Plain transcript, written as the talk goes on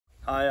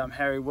Hi, I'm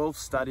Harri Wulff,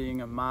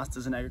 studying a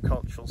Masters in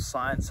Agricultural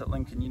Science at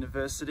Lincoln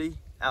University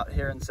out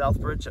here in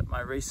Southbridge at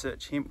my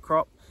research hemp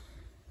crop.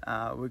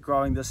 We're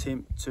growing this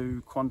hemp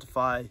to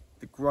quantify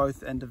the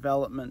growth and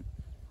development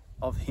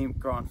of hemp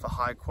grown for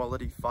high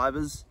quality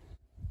fibres.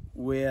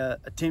 We're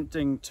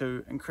attempting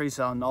to increase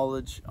our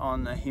knowledge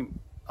on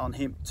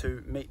hemp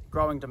to meet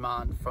growing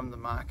demand from the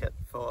market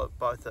for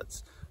both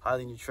its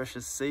highly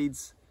nutritious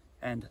seeds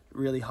and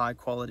really high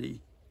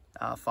quality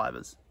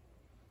fibres.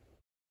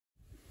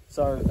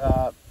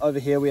 So over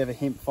here we have a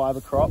hemp fibre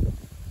crop.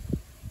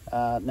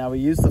 Now we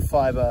use the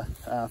fibre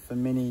for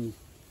many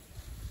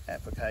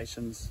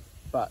applications,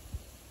 but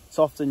it's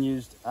often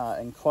used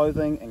in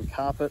clothing and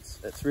carpets.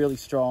 It's really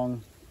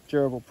strong,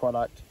 durable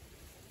product.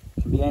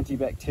 It can be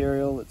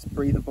antibacterial, it's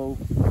breathable.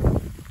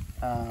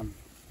 And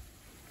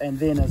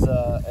then as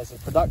a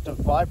productive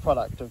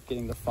byproduct of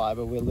getting the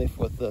fibre, we're left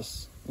with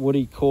this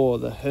woody core,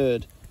 the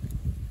hurd.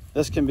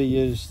 This can be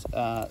used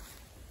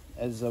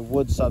as a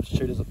wood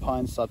substitute, as a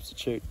pine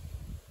substitute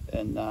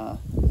in a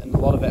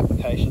lot of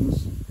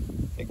applications.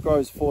 It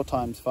grows 4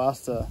 times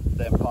faster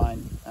than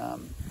pine,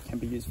 can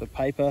be used for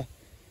paper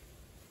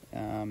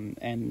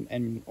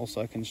and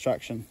also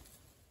construction.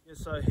 Yeah,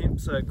 so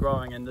hemp's a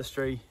growing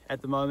industry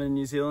at the moment in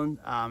New Zealand.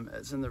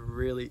 It's in the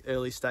really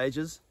early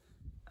stages.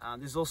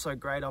 There's also a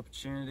great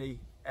opportunity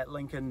at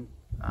Lincoln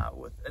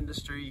with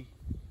industry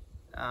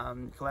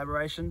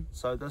collaboration.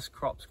 So this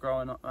crop's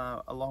growing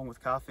along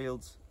with car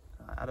fields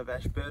out of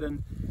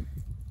Ashburton,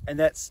 and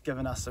that's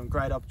given us some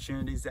great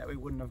opportunities that we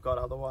wouldn't have got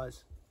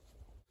otherwise.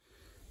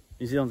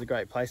 New Zealand's a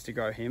great place to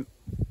grow hemp.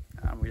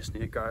 We just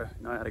need to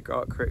know how to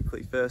grow it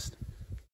correctly first.